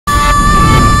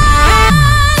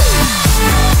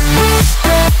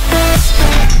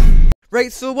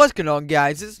Right, so what's going on,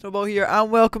 guys? It's Snowball here,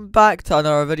 and welcome back to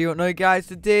another video. Now, guys,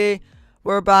 today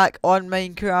we're back on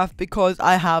Minecraft because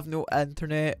I have no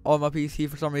internet on my PC.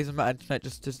 For some reason, my internet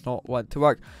just does not want to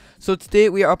work. So today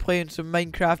we are playing some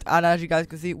Minecraft, and as you guys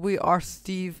can see, we are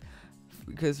Steve.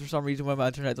 Because for some reason, when my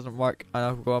internet doesn't work and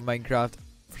I go on Minecraft,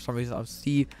 for some reason I'm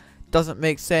Steve. Doesn't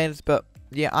make sense, but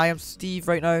yeah, I am Steve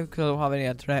right now because I don't have any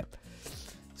internet.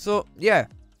 So yeah,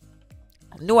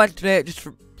 no internet, just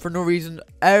for no reason.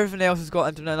 Everything else has got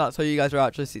internet. That's how you guys are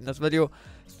actually seeing this video,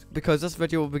 because this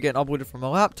video will be getting uploaded from my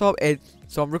laptop.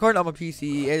 So I'm recording it on my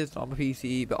PC. It is not on my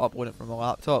PC, but uploading it from my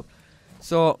laptop.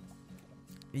 So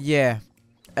yeah,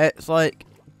 it's like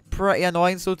pretty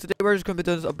annoying. So today we're just going to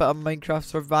be doing a bit of Minecraft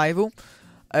survival.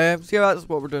 So yeah, that's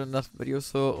what we're doing in this video.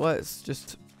 So let's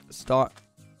just start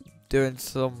doing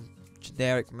some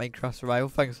generic Minecraft survival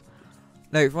things.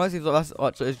 Now, from what it seems like, this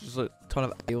actually is just a ton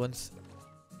of islands.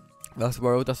 This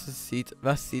world, this is seed.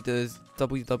 This seed is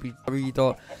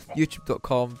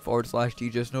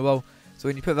www.youtube.com/DJSnowball. So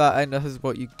when you put that in, this is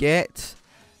what you get.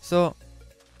 So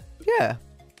yeah,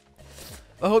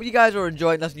 I hope you guys are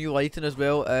enjoying this new lighting as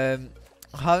well. I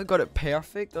haven't got it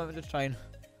perfect. I'm just trying to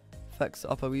fix it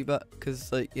up a wee bit,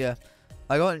 because like yeah,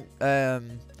 I got it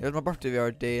was my birthday the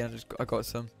other day, and I got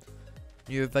some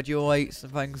new video lights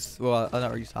and things. Well, I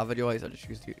never used to have video lights. I just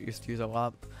used to use a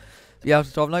lamp. Yeah,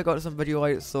 so I've now got some video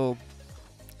lights, so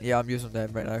yeah, I'm using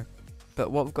them right now.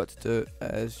 But what we've got to do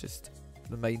is just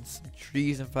mine some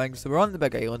trees and things. So we're on the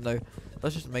big island now.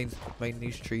 Let's just mine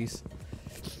these trees.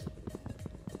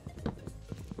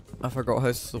 I forgot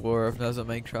how slow everything is in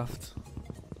Minecraft.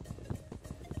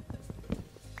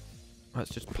 Let's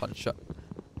just punch it.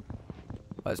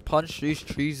 Let's punch these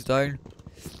trees down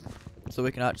so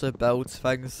we can actually build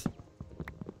things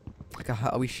like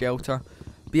a wee shelter.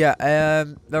 But yeah,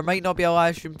 there might not be a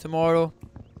live stream tomorrow,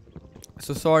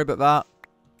 so sorry about that.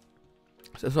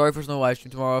 So sorry if there's no live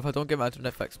stream tomorrow. If I don't get my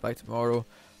internet fixed by tomorrow,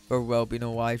 there will be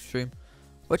no live stream,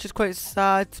 which is quite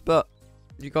sad, but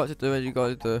you got to do it. You got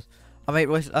to do. I might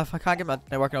release, if I can't get my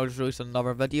internet working, I'll just release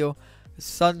another video.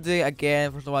 Sunday again,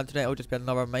 if there's no internet, it'll just be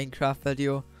another Minecraft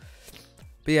video.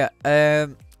 But yeah, I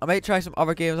might try some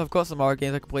other games. I've got some other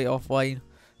games I can play offline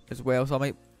as well, so I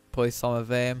might play some of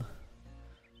them.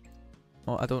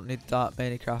 Oh, I don't need that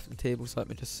many crafting tables, let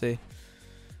me just say.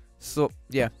 So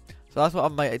yeah, so that's what I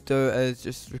might do, is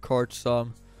just record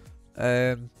some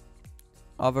other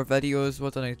videos.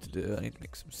 What do I need to do? I need to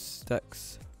make some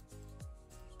sticks.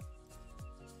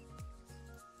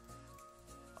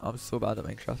 I'm so bad at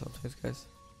Minecraft sometimes, guys.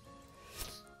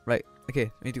 Right, okay,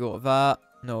 we need to go with that.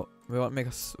 No, we want to make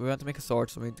a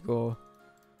sword, so we need to go.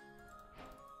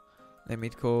 Then we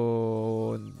need to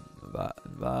go that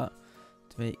and that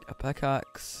to make a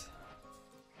pickaxe.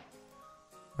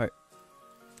 Right.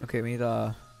 Okay, we need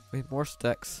more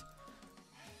sticks.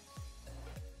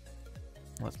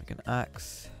 Let's make an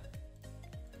axe.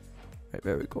 Right,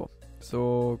 there we go.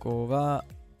 So go that.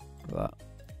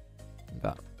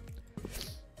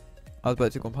 I was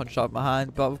about to go and punch out my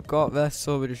hand, but we've got this,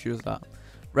 so we just use that.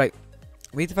 Right.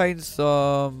 We need to find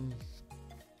some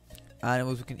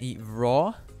animals we can eat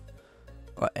raw,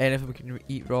 or anything we can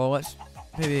eat raw. Let's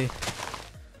maybe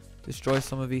destroy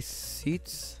some of these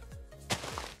seeds.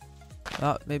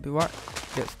 That maybe work.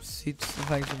 Get some seeds and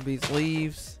things from these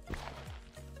leaves.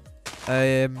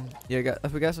 Yeah,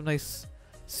 if we get some nice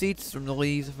seeds from the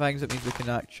leaves and things, it means we can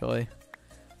actually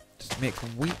just make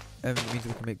some wheat, and it means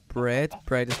we can make bread.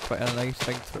 Bread is quite a nice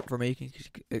thing for making,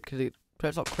 because it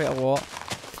puts up quite a lot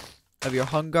of your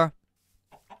hunger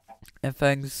and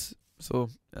things. So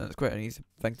it's quite an easy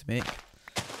thing to make.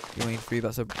 You only need 3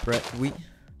 bits of wheat.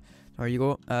 There you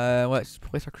go. Let's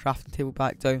place our crafting table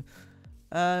back down.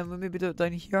 We'll maybe do it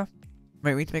down here.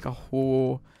 Right, we need to make a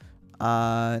hoe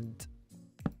and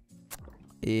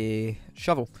a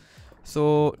shovel.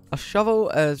 So a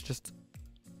shovel is just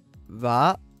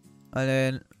that, and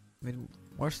then we need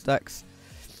more sticks.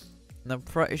 And I'm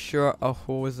pretty sure a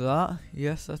hoe is that.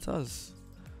 Yes, it is.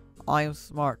 I am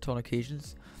smart on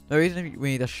occasions. The reason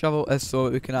we need a shovel is so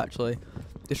that we can actually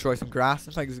destroy some grass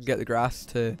and things and get the grass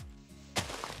to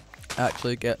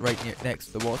actually get right next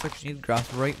to the water. Because you need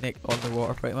grass right next on the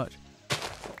water, pretty much.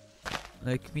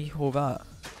 Now, can we hold that?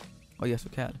 Oh yes, we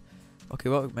can. Okay,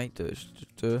 what we might do is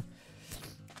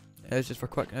just for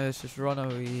quickness, just run a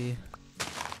wee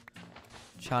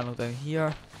channel down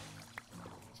here,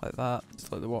 like that.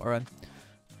 Just let the water in,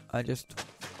 and just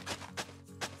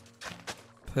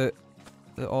put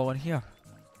it all in here.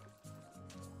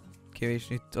 Okay, we just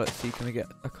need to, let's see, can we get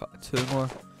two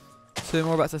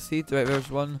more bits of seed? Right, there's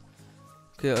one.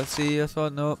 Okay, let's see this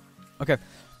one. Nope. Okay,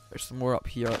 there's some more up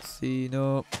here. Let's see.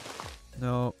 Nope.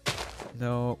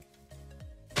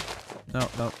 No,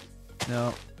 no,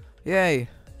 no. Yay!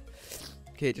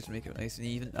 Okay, just make it nice and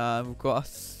even. We've got a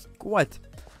squid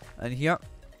in here.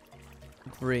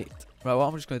 Great. Right, what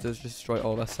I'm just going to do is just destroy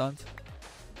all this sand.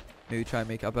 Maybe try and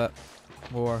make it a bit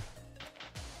more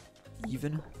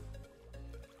even.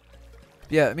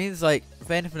 Yeah, it means like if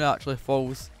anything actually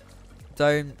falls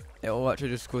down, it'll actually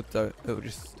just go down. It'll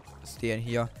just stay in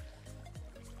here.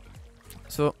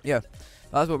 So yeah,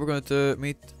 that's what we're going to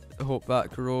do. I hope that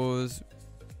grows.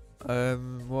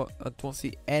 What I don't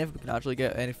see anything we can actually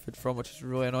get any food from, which is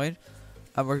really annoying.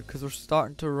 And because we're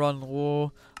starting to run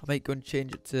low, I might go and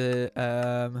change it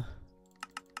to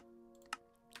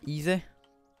easy.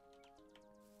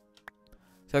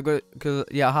 So I got, because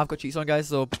yeah, I have got cheats on, guys.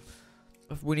 So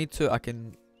if we need to, I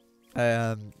can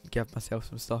give myself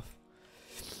some stuff.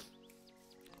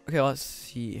 Okay, let's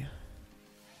see.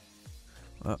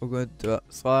 We're going to do it.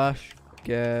 Slash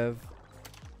give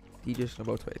DJ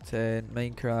Snowball 2010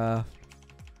 Minecraft.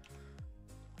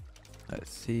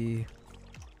 Let's see.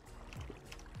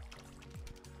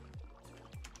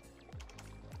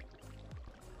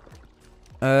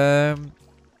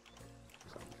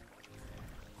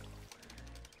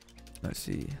 Let's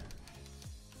see.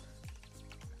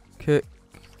 Cooked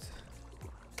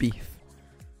beef.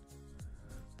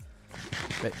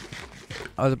 Right.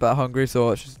 I was a bit hungry, so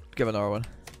let's just give another one.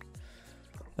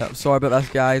 I'm sorry about this,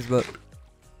 guys, but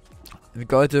you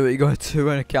gotta do what you gotta do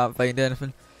when I can't find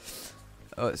anything.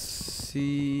 Let's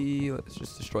see. Let's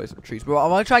just destroy some trees. Well, I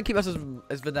want to try and keep this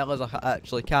as vanilla as I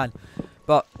actually can.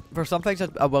 But for some things,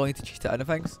 I'm willing to cheat it into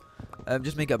things.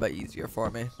 Just make it a bit easier for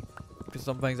me. Because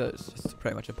some things it's just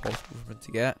pretty much impossible for me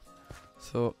to get.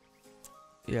 So,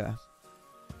 yeah.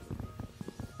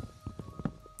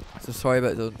 So sorry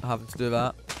about having to do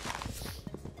that.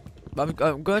 But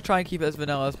I'm going to try and keep it as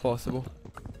vanilla as possible.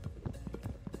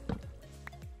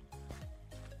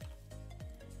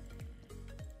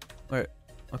 Alright,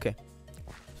 okay.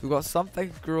 So we've got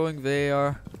something growing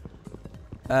there.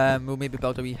 We'll maybe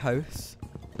build a wee house.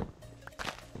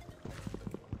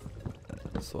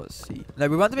 So let's see. Now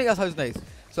we want to make this house nice.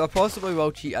 So I possibly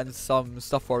will cheat in some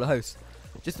stuff for the house.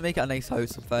 Just to make it a nice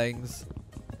house and things.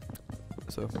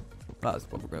 So that's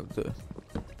what we're going to do.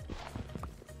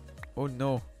 Oh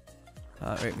no.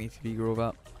 Right, me to be grow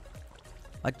that.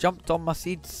 I jumped on my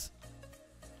seeds.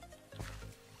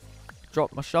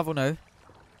 Dropped my shovel now.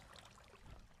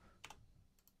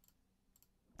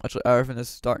 Actually, everything is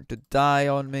starting to die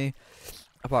on me.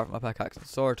 Apart from my pickaxe and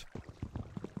sword.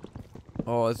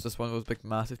 Oh, it's just one of those big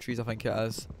massive trees, I think it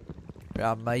is.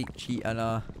 Yeah, I might cheat in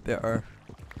a better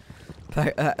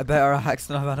axe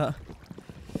than I've in it.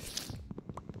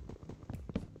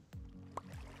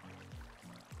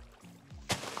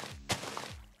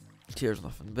 There's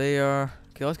nothing there.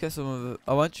 Okay, let's get some of it.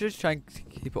 I want you to try and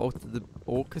keep it all to the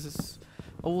oak, because it's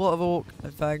a lot of oak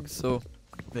and things, so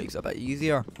it makes it a bit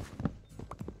easier.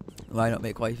 Why not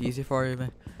make life easy for you,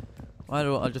 man? Why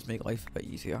don't I just make life a bit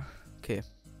easier? Okay.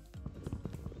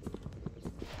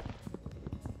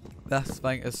 This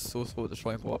thing is so slow at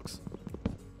destroying blocks.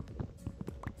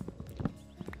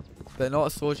 But not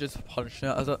as slow as just punching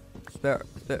it, is it? It's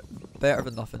better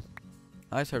than nothing.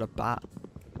 I just heard a bat.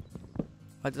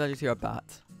 Why did I just hear a bat?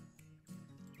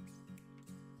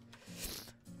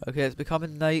 Okay, it's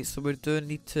becoming night, so we do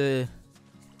need to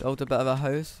build a bit of a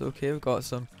house. Okay, we've got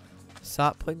some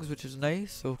saplings, which is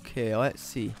nice. Okay, let's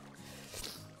see.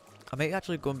 I might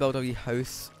actually go and build a wee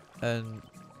house in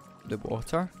the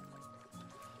water.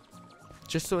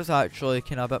 Just so it's actually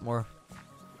kind of a bit more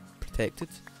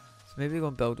protected. So maybe go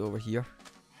and build it over here.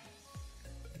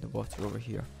 In the water over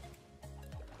here.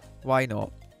 Why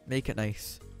not? Make it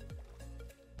nice.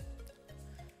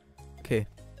 Okay.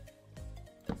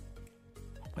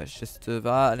 Let's just do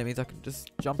that, and it means I can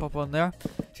just jump up on there.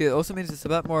 See, it also means it's a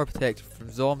bit more protected from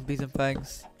zombies and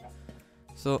things.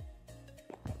 So,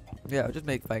 yeah, it'll just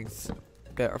make things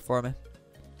better for me.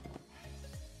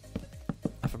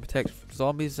 If I'm protected from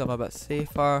zombies, I'm a bit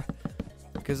safer.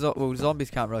 Because, well,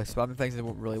 zombies can't really swim and things, they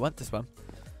won't really want to swim.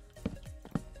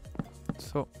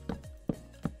 So,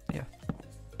 yeah.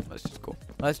 Let's just go.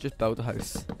 Let's just build a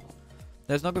house.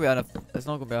 There's not gonna be it's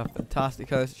not gonna be a fantastic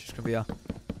house, it's just gonna be a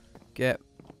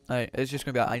it's just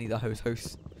gonna be a I need a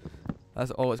house.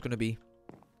 That's all it's gonna be.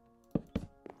 But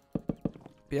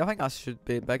yeah, I think that should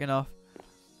be big enough.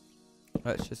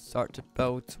 Let's just start to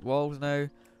build walls now.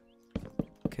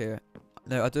 Okay.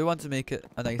 Now I do want to make it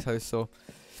a nice house, so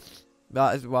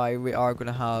that is why we are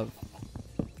gonna have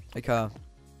like a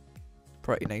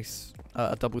pretty nice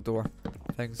a double door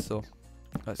thing, so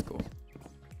let's go.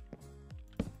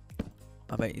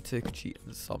 I might need to cheat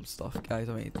in some stuff, guys.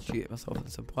 I might need to cheat myself in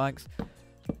some planks.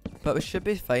 But we should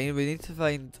be fine. We need to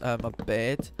find a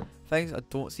bed. Things I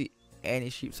don't see any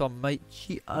sheep, so I might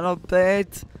cheat on a bed.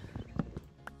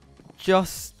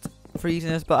 Just for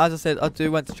easiness. But as I said, I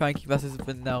do want to try and keep this as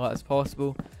vanilla as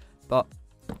possible. But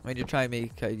when you're trying to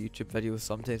make YouTube videos,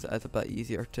 sometimes it is a bit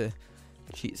easier to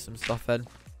cheat some stuff in.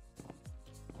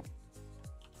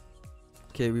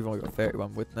 Okay, we've only got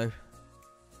 31 wood now.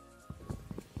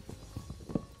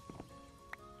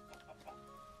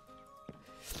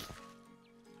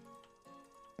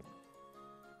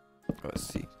 Let's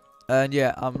see. And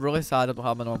yeah, I'm really sad I don't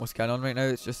have my normal skin on right now.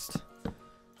 It's just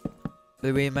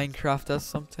the way Minecraft is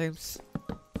sometimes.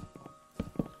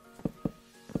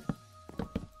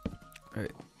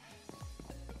 Right.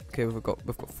 Okay, we've got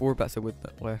 4 bits of wood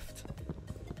left.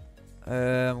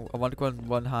 I want to go on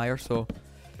one higher, so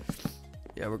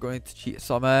yeah, we're going to cheat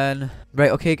some in.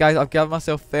 Right, okay guys, I've given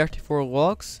myself 34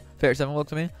 logs, 37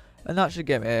 logs I mean, and that should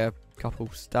give me a couple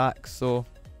stacks, so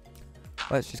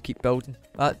let's just keep building.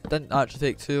 That didn't actually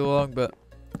take too long, but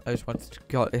I just wanted to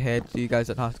get ahead so you guys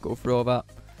didn't have to go through all that.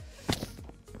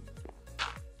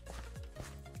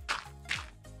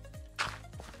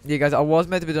 Yeah guys, I was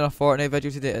meant to be doing a Fortnite video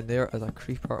today and there is a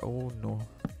creeper. Oh no.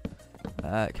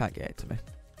 It can't get to me,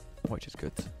 which is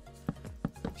good. So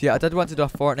yeah, I did want to do a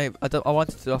Fortnite. I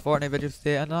wanted to do a Fortnite video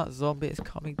today, and that zombie is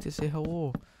coming to say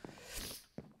hello.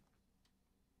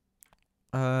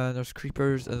 There's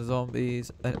creepers and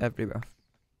zombies and everywhere.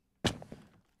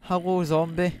 Hello,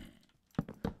 zombie.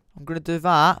 I'm gonna do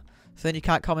that, so then you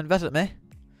can't come and visit me.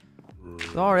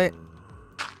 Sorry.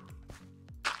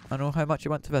 I know how much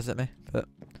you want to visit me, but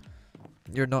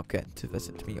you're not getting to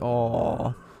visit me.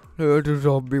 Oh, the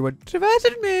zombie wants to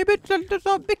visit me, but the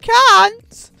zombie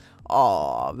can't.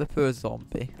 Oh, the poor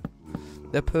zombie.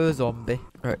 The poor zombie.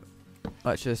 Right,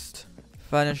 let's just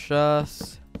finish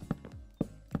this.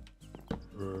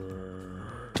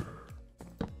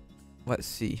 Let's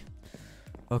see.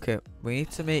 Okay, we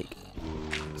need to make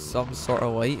some sort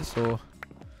of light, so what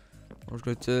we're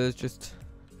going to do is just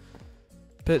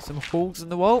put some holes in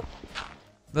the wall.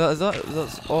 That's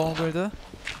all I'm going to do.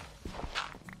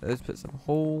 Let's put some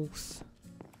holes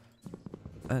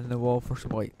in the wall for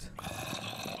some light.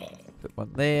 Put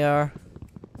one there.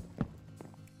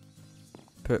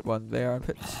 Put one there and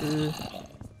put 2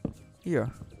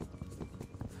 here.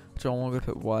 So I'm only going to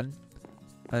put 1.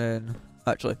 And then,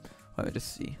 actually, let me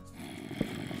just see.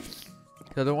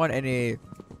 Because I don't want any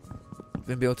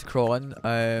to be able to crawl in.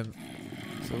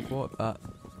 So go like that.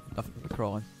 Nothing to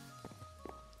crawl in.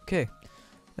 Okay.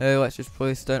 Now let's just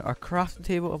place down our crafting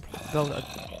table and build a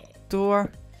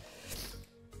door.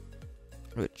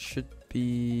 Which should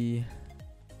be...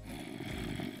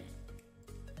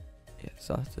 yes,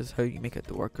 that is how you make a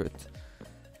door good.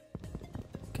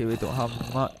 Okay, we don't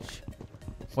have much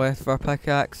left for our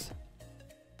pickaxe.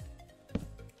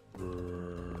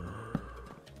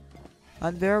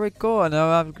 And there we go, and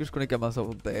now I'm just going to get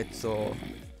myself a bed, so...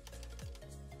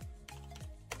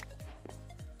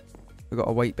 we got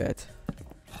a white bed.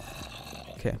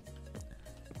 Okay.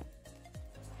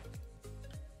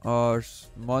 Oh,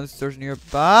 there's monsters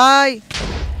nearby!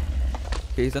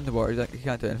 Okay, he's in the water, he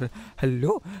can't do anything.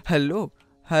 Hello! Hello!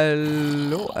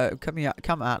 Hello!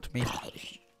 Come at me.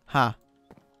 Ha!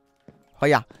 Oh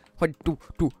yeah! What do?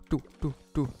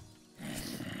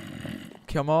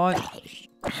 Come on!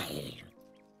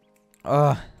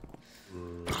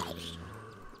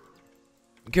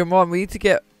 Come on, we need to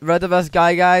get rid of this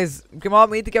guy, guys. Come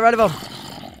on, we need to get rid of him.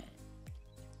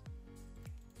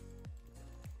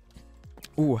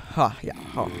 Ooh, ha, yeah,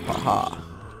 ha, ha, ha.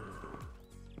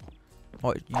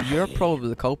 Oh, you're probably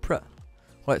the culprit.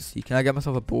 Let's see, can I get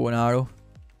myself a bow and arrow?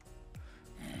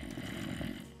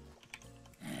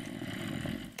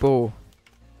 Bow.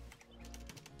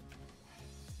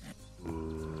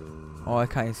 Oh, I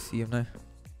can't see him now.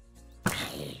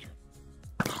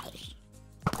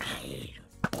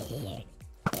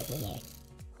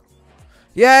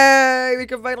 Yay! We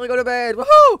can finally go to bed!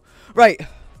 Woohoo! Right.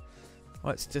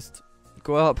 Let's just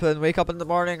go up and wake up in the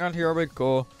morning, and here we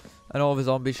go. And all the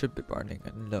zombies should be burning,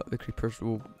 and the creepers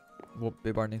won't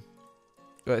be burning.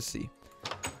 Let's see.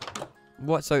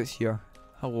 What's out here?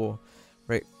 Hello.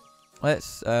 Right.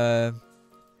 Let's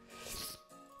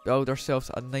build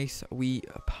ourselves a nice wee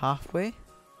pathway.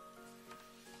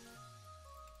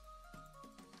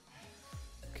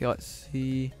 Okay, let's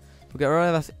see. We'll get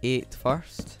rid of this 8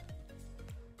 first.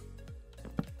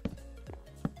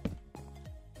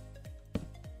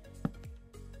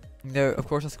 Now, of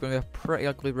course, it's going to be a pretty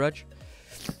ugly bridge.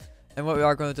 And what we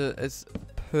are going to do is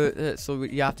put it so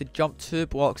you have to jump 2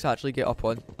 blocks to actually get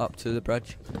up to the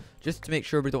bridge, just to make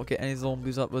sure we don't get any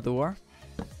zombies up the door.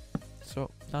 So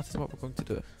that is what we're going to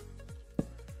do.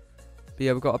 But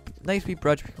yeah, we've got a nice wee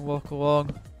bridge we can walk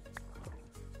along.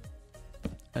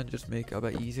 And just make it a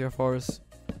bit easier for us.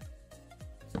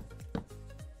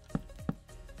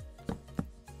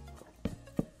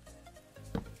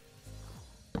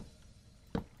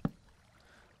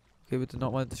 Okay, we do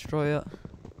not want to destroy it.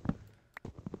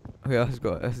 Okay, this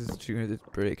is going to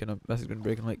break in this is going to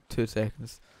break in like 2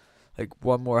 seconds. Like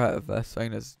one more hit of this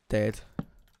thing is dead.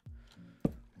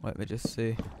 Let me just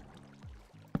see.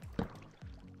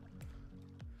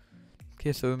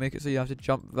 Okay, so we make it so you have to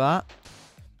jump that.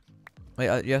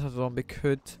 Like yes, a zombie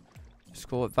could just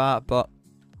go like that, but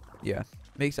yeah,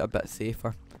 makes it a bit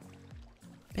safer.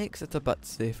 Makes it a bit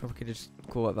safer. We can just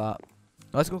go like that.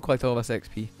 Let's go collect all this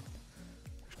XP.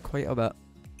 There's quite a bit.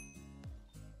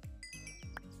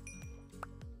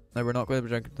 Now we're not going to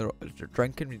be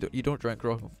drinking. You don't drink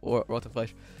rotten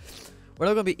flesh. We're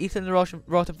not going to be eating the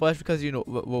rotten flesh because you know,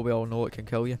 well, we all know it can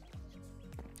kill you.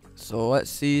 So let's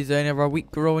see, is any of our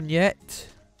wheat growing yet?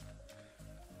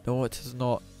 No, it is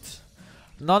not.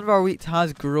 None of our wheat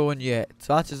has grown yet,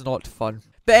 so that is not fun.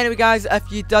 But anyway guys,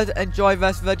 if you did enjoy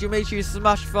this video, make sure you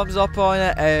smash a thumbs up on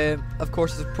it. Of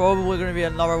course, there's probably going to be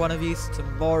another one of these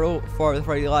tomorrow for the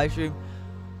Friday live stream.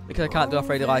 Because I can't do a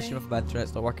Friday live stream if my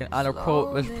internet's not working. And there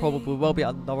probably will be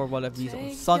another one of these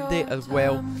on Sunday as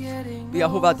well. But yeah, I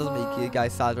hope that doesn't make you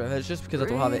guys sad. It's just because I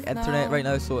don't have the internet right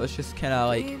now, so it's just kind of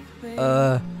like,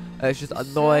 it's just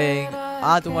annoying.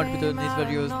 I don't want to be doing these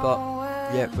videos, but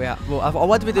yeah, well, I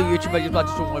want to be doing YouTube videos, but I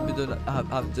just don't want to be doing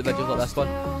having to do videos like this one.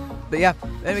 But yeah,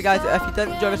 anyway guys, if you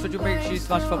did enjoy this video, make sure you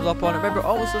smash thumbs up on it. Remember,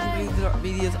 all the social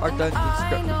medias are down in the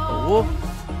description below.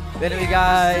 But anyway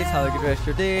guys, have a good rest of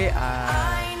your day,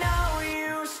 and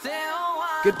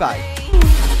goodbye.